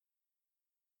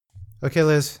Okay,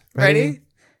 Liz. Ready?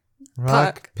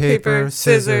 Rock, paper,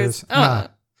 scissors.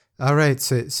 All right,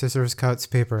 scissors, cuts,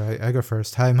 paper. I go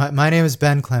first. Hi, my name is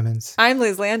Ben Clemens. I'm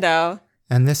Liz Landau.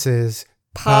 And this is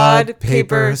Pod,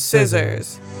 Paper,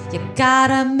 Scissors. You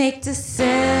gotta make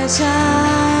decisions.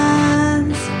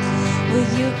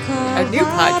 Will you A new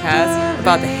podcast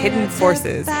about the hidden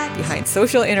forces behind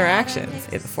social interactions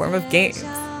in the form of games.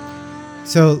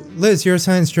 So, Liz, you're a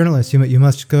science journalist. You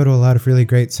must go to a lot of really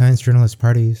great science journalist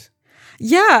parties.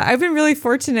 Yeah, I've been really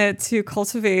fortunate to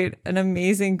cultivate an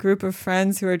amazing group of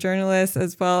friends who are journalists,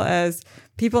 as well as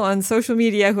people on social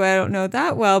media who I don't know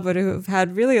that well, but who have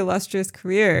had really illustrious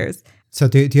careers. So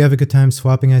do you have a good time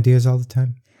swapping ideas all the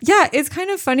time? Yeah, it's kind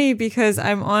of funny because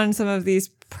I'm on some of these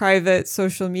private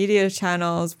social media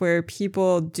channels where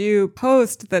people do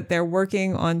post that they're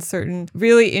working on certain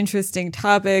really interesting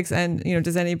topics. And,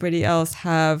 does anybody else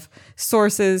have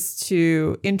sources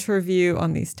to interview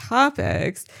on these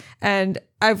topics? And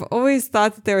I've always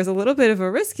thought that there was a little bit of a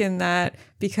risk in that,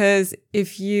 because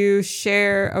if you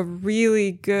share a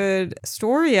really good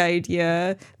story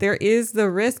idea, there is the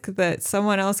risk that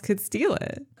someone else could steal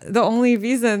it. The only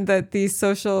reason that these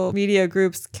social media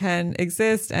groups can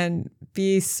exist and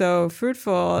be so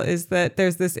fruitful is that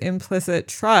there's this implicit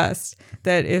trust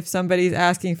that if somebody's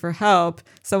asking for help,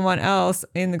 someone else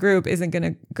in the group isn't going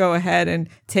to go ahead and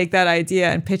take that idea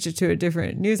and pitch it to a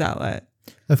different news outlet.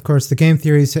 Of course, the game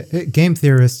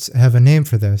theorists have a name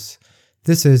for this.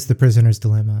 This is the prisoner's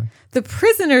dilemma. The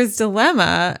prisoner's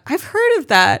dilemma? I've heard of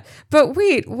that. But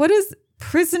wait, what does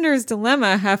prisoner's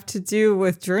dilemma have to do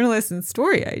with journalists and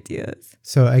story ideas?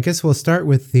 So I guess we'll start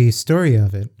with the story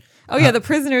of it. Oh, yeah, the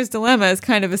prisoner's dilemma is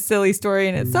kind of a silly story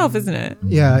in itself, isn't it?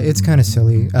 Yeah, it's kind of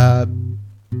silly.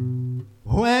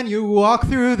 When you walk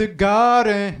through the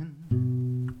garden.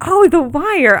 Oh, The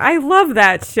Wire. I love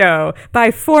that show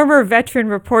by former veteran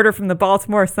reporter from the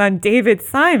Baltimore Sun, David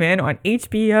Simon, on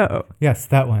HBO. Yes,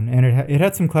 that one. And it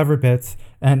had some clever bits.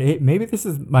 And maybe this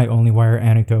is my only Wire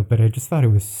anecdote, but I just thought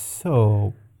it was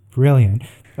so brilliant.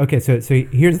 Okay, so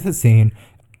here's the scene.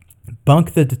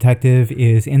 Bunk, the detective,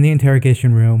 is in the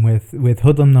interrogation room with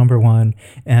hoodlum number one,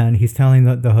 and he's telling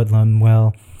the hoodlum,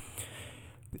 well,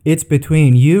 it's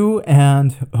between you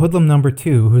and hoodlum number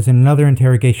two, who's in another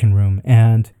interrogation room,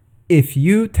 and if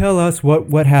you tell us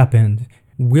what happened,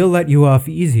 we'll let you off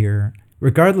easier,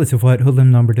 regardless of what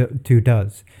hoodlum number two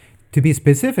does. To be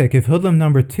specific, if hoodlum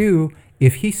number two,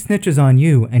 if he snitches on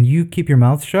you and you keep your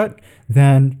mouth shut,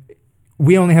 then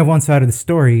we only have one side of the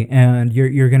story, and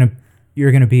you're gonna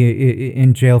be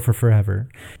in jail for forever.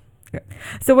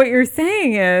 So what you're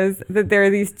saying is that there are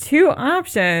these two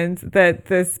options that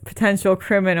this potential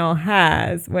criminal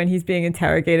has when he's being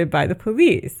interrogated by the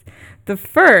police. The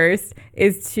first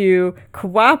is to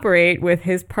cooperate with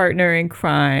his partner in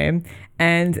crime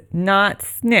and not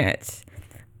snitch.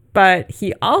 But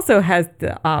he also has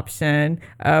the option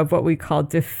of what we call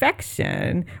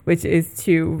defection, which is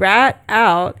to rat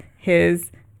out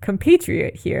his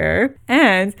compatriot here.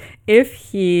 And if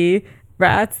he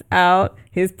rats out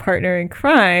his partner in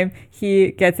crime,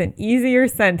 he gets an easier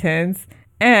sentence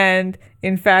and,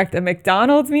 in fact, a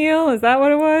McDonald's meal. Is that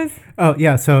what it was? Oh,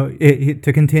 yeah. So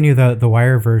to continue the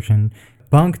Wire version,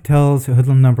 Bunk tells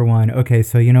hoodlum number one, okay,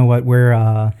 so you know what?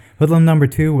 Hoodlum number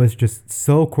two was just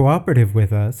so cooperative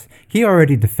with us. He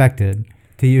already defected,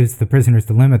 to use the prisoner's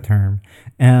dilemma term.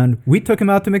 And we took him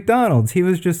out to McDonald's. He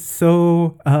was just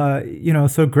so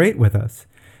great with us.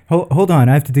 Hold on,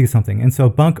 I have to do something. And so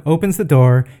Bunk opens the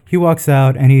door, he walks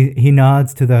out, and he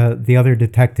nods to the other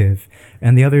detective.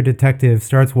 And the other detective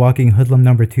starts walking hoodlum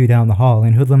number two down the hall.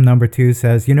 And hoodlum number two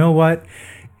says, you know what?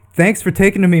 Thanks for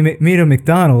taking me to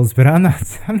McDonald's, but I'm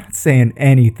not saying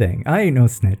anything. I ain't no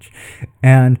snitch.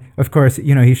 And of course,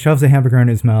 he shoves a hamburger in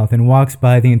his mouth and walks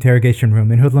by the interrogation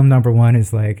room. And hoodlum number one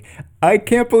is like, I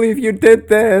can't believe you did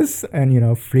this.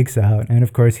 And, freaks out. And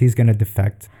of course, he's going to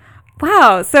defect.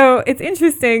 Wow. So it's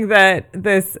interesting that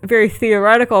this very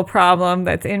theoretical problem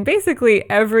that's in basically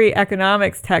every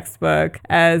economics textbook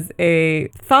as a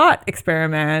thought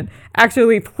experiment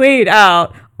actually played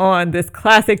out on this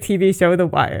classic TV show, The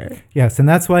Wire. Yes, and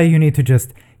that's why you need to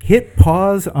just hit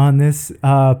pause on this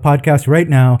podcast right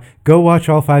now, go watch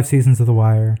all 5 seasons of The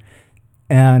Wire,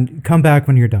 and come back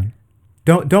when you're done.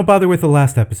 Don't bother with the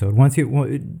last episode.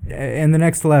 In the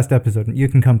next to last episode, you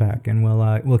can come back and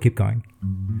we'll keep going.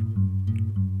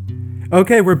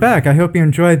 Okay, we're back. I hope you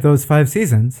enjoyed those 5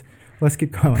 seasons. Let's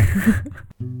keep going.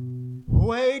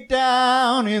 Way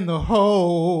down in the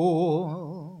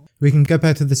hole. We can get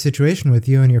back to the situation with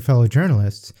you and your fellow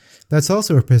journalists. That's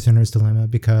also a prisoner's dilemma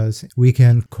because we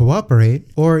can cooperate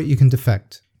or you can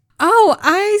defect. Oh,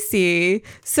 I see.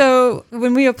 So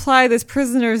when we apply this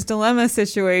prisoner's dilemma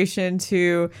situation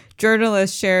to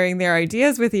journalists sharing their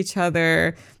ideas with each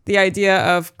other, the idea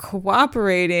of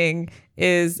cooperating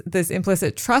is this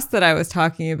implicit trust that I was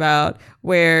talking about,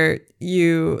 where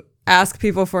you ask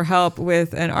people for help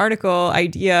with an article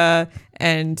idea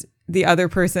and the other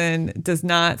person does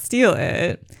not steal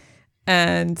it.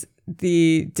 And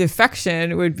the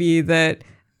defection would be that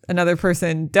another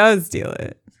person does steal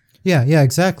it. Yeah,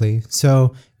 exactly.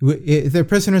 So the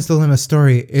prisoner's dilemma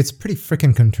story, it's pretty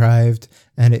freaking contrived,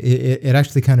 and it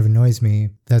actually kind of annoys me.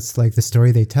 That's like the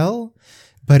story they tell,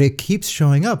 but it keeps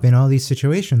showing up in all these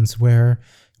situations where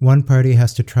one party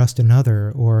has to trust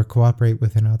another or cooperate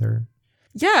with another.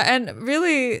 Yeah, and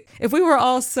really, if we were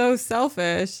all so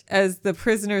selfish as the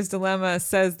prisoner's dilemma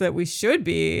says that we should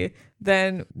be,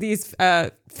 then these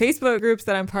Facebook groups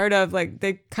that I'm part of, like,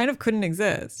 they kind of couldn't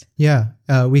exist. Yeah,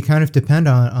 we kind of depend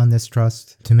on this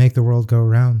trust to make the world go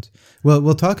around. Well,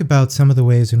 we'll talk about some of the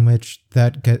ways in which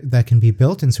that can be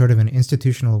built in sort of an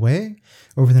institutional way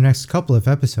over the next couple of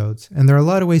episodes. And there are a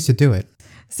lot of ways to do it.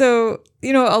 So,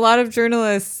 a lot of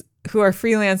journalists who are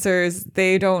freelancers,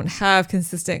 they don't have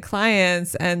consistent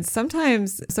clients. And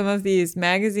sometimes some of these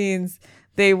magazines,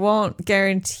 they won't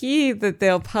guarantee that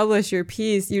they'll publish your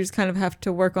piece. You just kind of have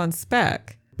to work on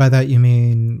spec. By that, you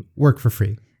mean work for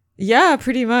free? Yeah,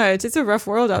 pretty much. It's a rough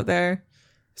world out there.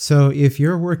 So if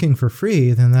you're working for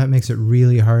free, then that makes it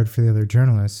really hard for the other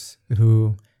journalists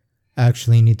who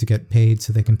actually need to get paid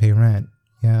so they can pay rent.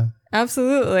 Yeah.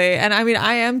 Absolutely. And I mean,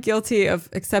 I am guilty of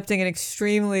accepting an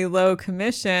extremely low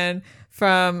commission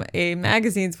from a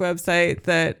magazine's website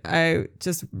that I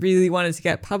just really wanted to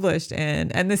get published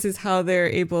in. And this is how they're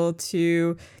able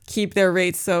to keep their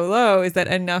rates so low, is that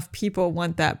enough people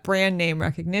want that brand name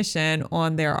recognition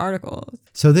on their articles.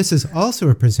 So this is also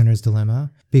a prisoner's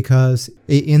dilemma, because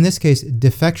in this case,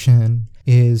 defection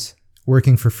is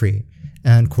working for free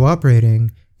and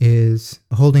cooperating is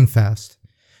holding fast.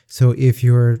 So if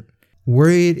you're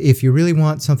worried, if you really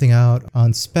want something out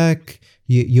on spec,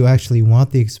 you actually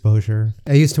want the exposure.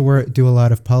 I used to do a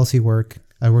lot of policy work.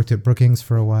 I worked at Brookings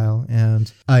for a while,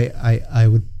 and I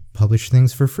would publish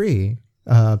things for free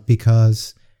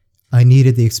because I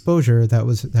needed the exposure. That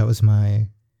was my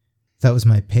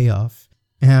payoff.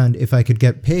 And if I could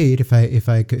get paid, if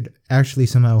I could actually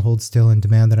somehow hold still and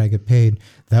demand that I get paid,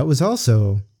 that was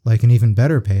also like an even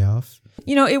better payoff.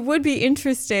 It would be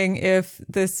interesting if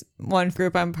this one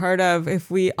group I'm part of, if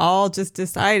we all just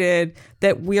decided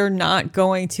that we're not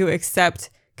going to accept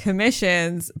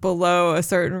commissions below a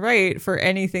certain rate for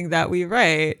anything that we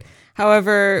write.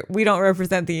 However, we don't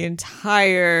represent the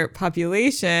entire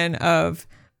population of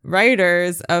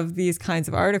writers of these kinds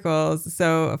of articles.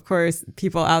 So, of course,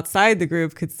 people outside the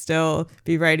group could still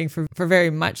be writing for very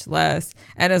much less.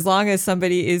 And as long as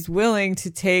somebody is willing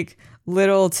to take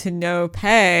little to no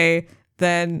pay,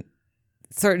 then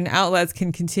certain outlets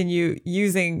can continue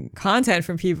using content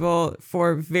from people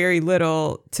for very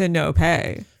little to no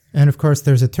pay. And of course,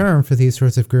 there's a term for these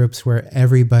sorts of groups where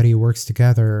everybody works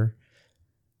together: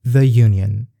 the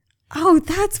union. Oh,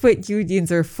 that's what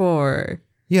unions are for.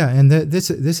 Yeah, and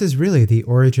this is really the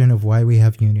origin of why we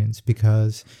have unions,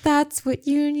 because that's what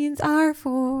unions are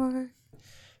for.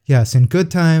 Yes, in good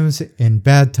times, in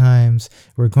bad times,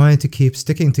 we're going to keep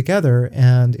sticking together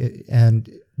and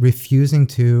refusing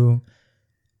to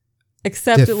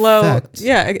accept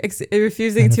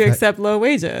refusing to accept low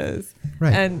wages.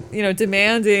 Right. And,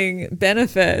 demanding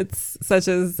benefits such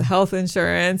as health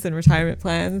insurance and retirement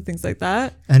plans and things like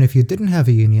that. And if you didn't have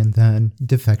a union, then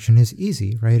defection is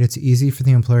easy, right? It's easy for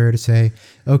the employer to say,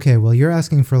 okay, well, you're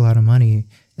asking for a lot of money,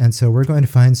 and so we're going to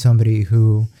find somebody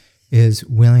who is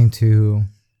willing to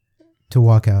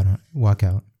walk out,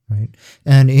 right?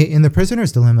 And in the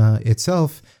prisoner's dilemma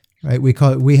itself, right, we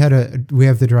have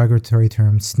the derogatory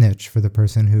term snitch for the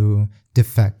person who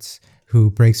defects, who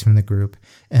breaks from the group.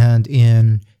 And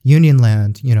in union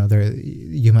land,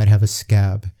 you might have a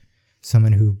scab,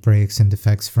 someone who breaks and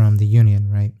defects from the union,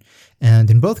 right?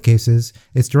 And in both cases,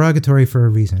 it's derogatory for a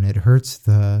reason. It hurts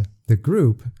the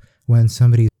group when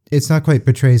somebody, it's not quite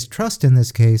betrays trust in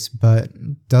this case, but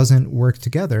doesn't work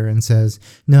together and says,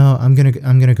 no, I'm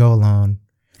gonna go alone.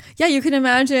 Yeah, you can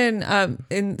imagine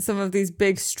in some of these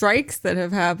big strikes that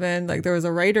have happened, like there was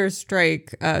a writer's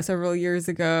strike several years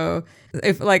ago.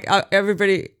 If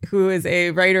everybody who is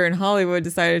a writer in Hollywood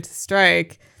decided to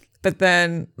strike, but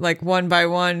then one by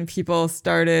one people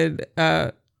started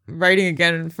writing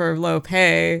again for low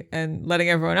pay and letting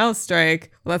everyone else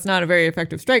strike, well, that's not a very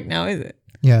effective strike now, is it?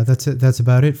 Yeah, that's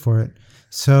about it for it.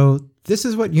 So this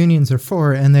is what unions are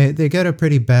for, and they get a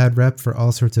pretty bad rep for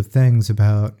all sorts of things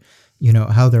about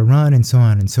how they're run and so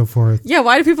on and so forth. Yeah,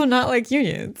 why do people not like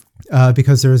unions?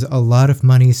 Because there's a lot of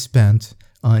money spent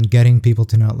on getting people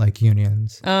to not like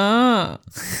unions. Oh.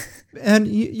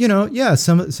 And,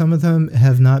 some of them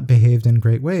have not behaved in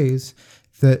great ways.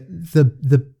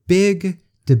 The big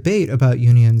debate about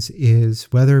unions is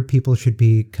whether people should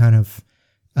be kind of,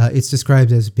 it's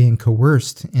described as being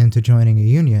coerced into joining a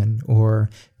union or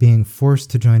being forced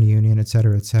to join a union, et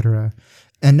cetera, et cetera.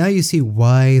 And now you see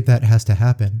why that has to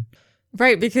happen.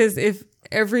 Right, because if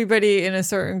everybody in a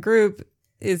certain group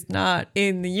is not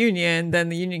in the union, then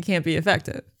the union can't be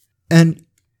effective. And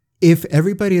if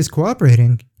everybody is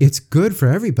cooperating, it's good for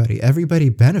everybody. Everybody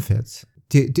benefits.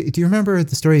 Do you remember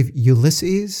the story of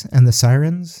Ulysses and the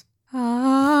sirens?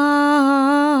 Ah.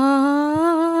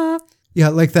 Yeah,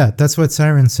 like that. That's what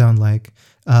sirens sound like.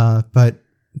 But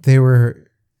they were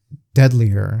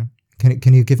deadlier.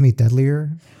 Can you give me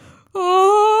deadlier?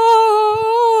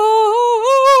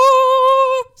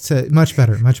 So much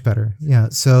better, much better. Yeah.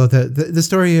 So the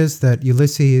story is that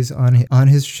Ulysses on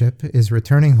his ship is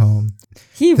returning home.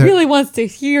 He really wants to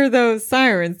hear those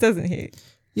sirens, doesn't he?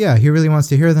 Yeah, he really wants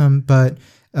to hear them. But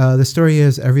the story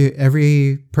is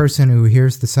every person who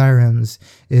hears the sirens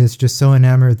is just so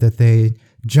enamored that they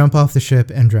jump off the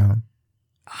ship and drown.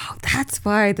 Oh, that's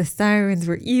why the sirens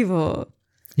were evil.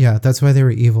 Yeah, that's why they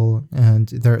were evil, and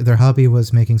their hobby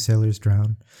was making sailors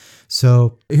drown.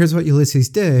 So here's what Ulysses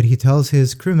did. He tells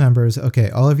his crew members, okay,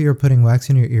 all of you are putting wax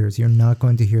in your ears. You're not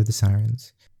going to hear the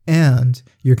sirens. And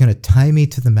you're going to tie me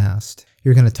to the mast.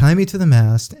 You're going to tie me to the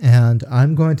mast, and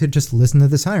I'm going to just listen to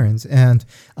the sirens. And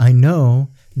I know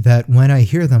that when I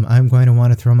hear them, I'm going to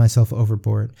want to throw myself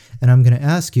overboard. And I'm going to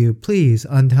ask you, please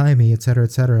untie me, etc.,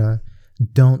 etc.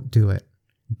 Don't do it.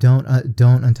 Don't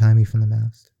untie me from the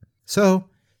mast. So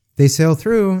they sail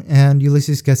through, and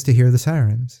Ulysses gets to hear the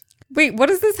sirens. Wait, what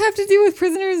does this have to do with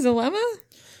Prisoner's Dilemma?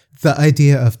 The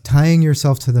idea of tying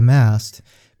yourself to the mast.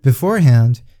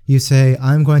 Beforehand, you say,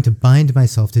 I'm going to bind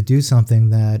myself to do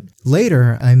something that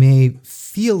later I may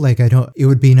feel like it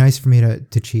would be nice for me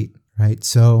to cheat, right?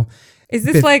 So is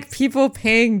this like people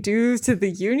paying dues to the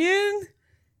union?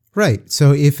 Right.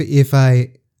 So if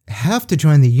I have to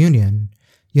join the union,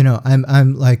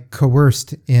 I'm like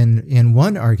coerced in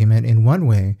one argument in one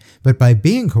way, but by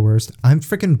being coerced, I'm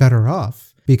freaking better off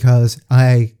because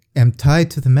I am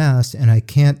tied to the mast and I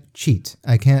can't cheat.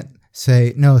 I can't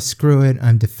say, no, screw it,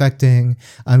 I'm defecting.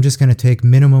 I'm just going to take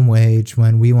minimum wage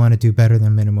when we want to do better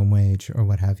than minimum wage or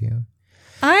what have you.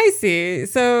 I see.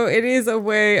 So it is a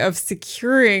way of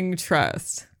securing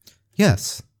trust.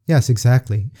 Yes,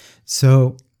 exactly.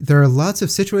 So there are lots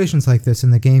of situations like this in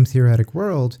the game theoretic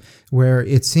world where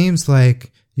it seems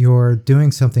like you're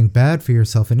doing something bad for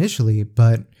yourself initially,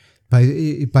 but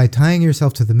by tying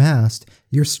yourself to the mast,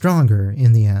 you're stronger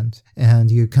in the end,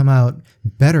 and you come out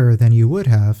better than you would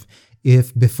have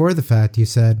if before the fact you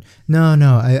said, no,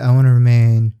 I want to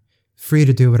remain free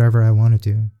to do whatever I want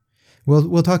to do.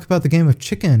 We'll talk about the game of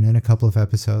chicken in a couple of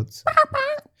episodes.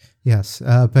 Yes,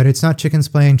 but it's not chickens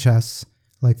playing chess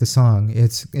like the song.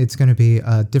 It's going to be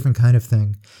a different kind of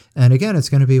thing. And again, it's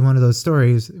going to be one of those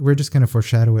stories, we're just going to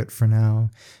foreshadow it for now,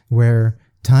 where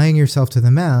tying yourself to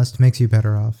the mast makes you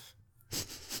better off.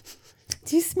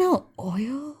 Do you smell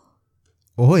oil?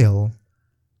 Oil?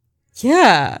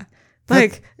 Yeah.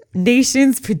 Like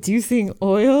nations producing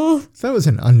oil? That was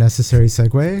an unnecessary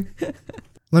segue.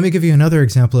 Let me give you another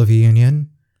example of a union.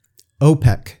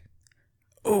 OPEC.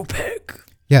 OPEC.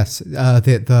 Yes,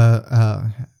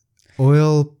 the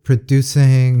oil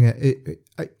producing...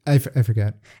 I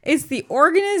forget. It's the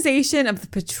Organization of the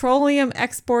Petroleum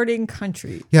Exporting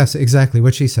Countries. Yes, exactly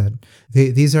what she said.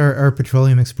 These are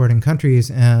petroleum exporting countries,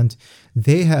 and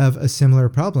they have a similar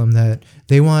problem that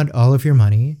they want all of your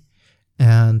money,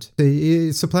 and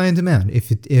supply and demand.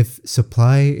 If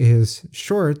supply is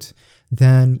short,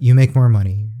 then you make more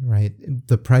money, right?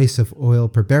 The price of oil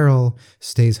per barrel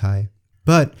stays high.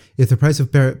 But if the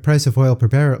price of oil per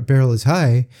barrel is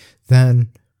high,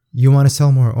 then you want to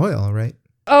sell more oil, right?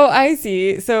 Oh, I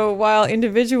see. So while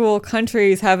individual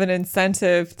countries have an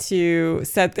incentive to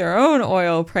set their own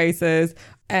oil prices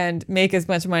and make as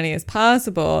much money as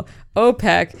possible,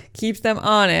 OPEC keeps them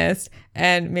honest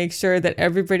and makes sure that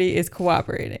everybody is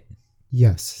cooperating.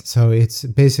 Yes. So it's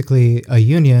basically a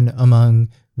union among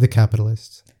the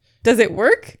capitalists. Does it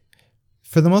work?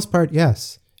 For the most part,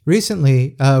 yes.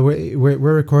 Recently, we're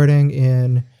recording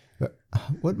in...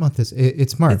 What month is it?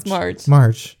 It's March. It's March.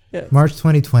 March. Yes. March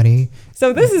 2020.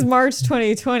 So this is March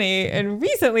 2020, and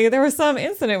recently there was some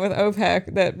incident with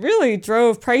OPEC that really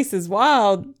drove prices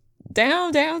wild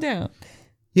down.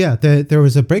 Yeah, there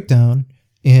was a breakdown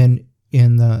in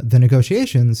in the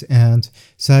negotiations, and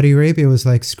Saudi Arabia was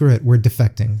like, screw it, we're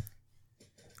defecting.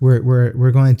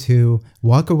 We're going to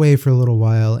walk away for a little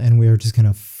while, and we are just going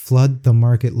to flood the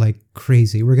market like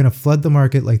crazy. We're going to flood the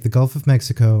market like the Gulf of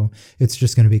Mexico. It's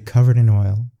just going to be covered in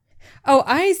oil. Oh,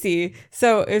 I see.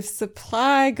 So if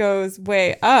supply goes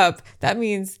way up, that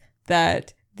means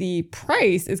that the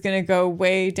price is going to go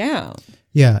way down.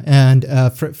 Yeah, and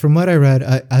from what I read,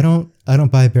 I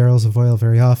don't buy barrels of oil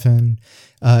very often.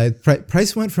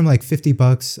 Price went from like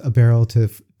 $50 a barrel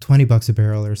to $20 a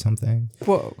barrel or something.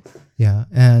 Whoa. Yeah,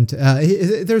 and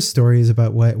there's stories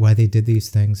about why they did these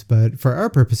things, but for our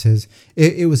purposes,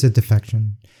 it was a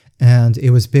defection. And it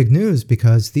was big news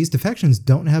because these defections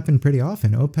don't happen pretty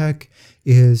often. OPEC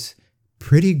is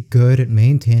pretty good at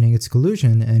maintaining its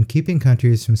collusion and keeping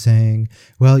countries from saying,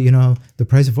 well, you know, the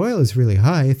price of oil is really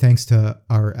high thanks to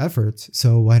our efforts,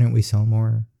 so why don't we sell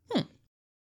more?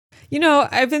 You know,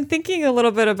 I've been thinking a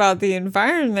little bit about the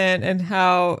environment and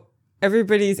how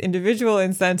everybody's individual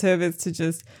incentive is to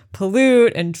just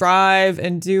pollute and drive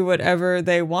and do whatever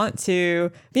they want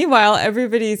to. Meanwhile,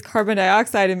 everybody's carbon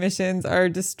dioxide emissions are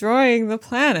destroying the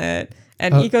planet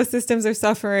and ecosystems are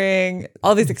suffering.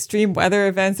 All these extreme weather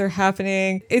events are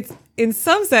happening. It's, in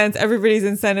some sense, everybody's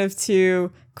incentive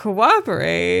to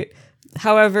cooperate.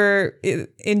 However,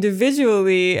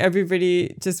 individually,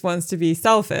 everybody just wants to be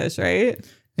selfish, right?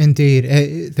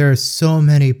 Indeed. There are so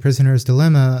many prisoners'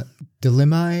 dilemmas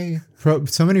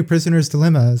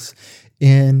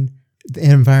in the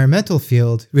environmental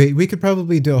field. We could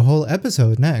probably do a whole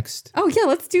episode next. Oh, yeah,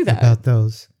 let's do that. About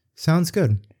those. Sounds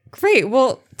good. Great.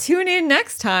 Well, tune in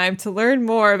next time to learn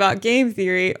more about game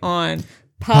theory on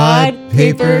Pod,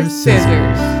 Paper,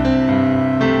 Scissors.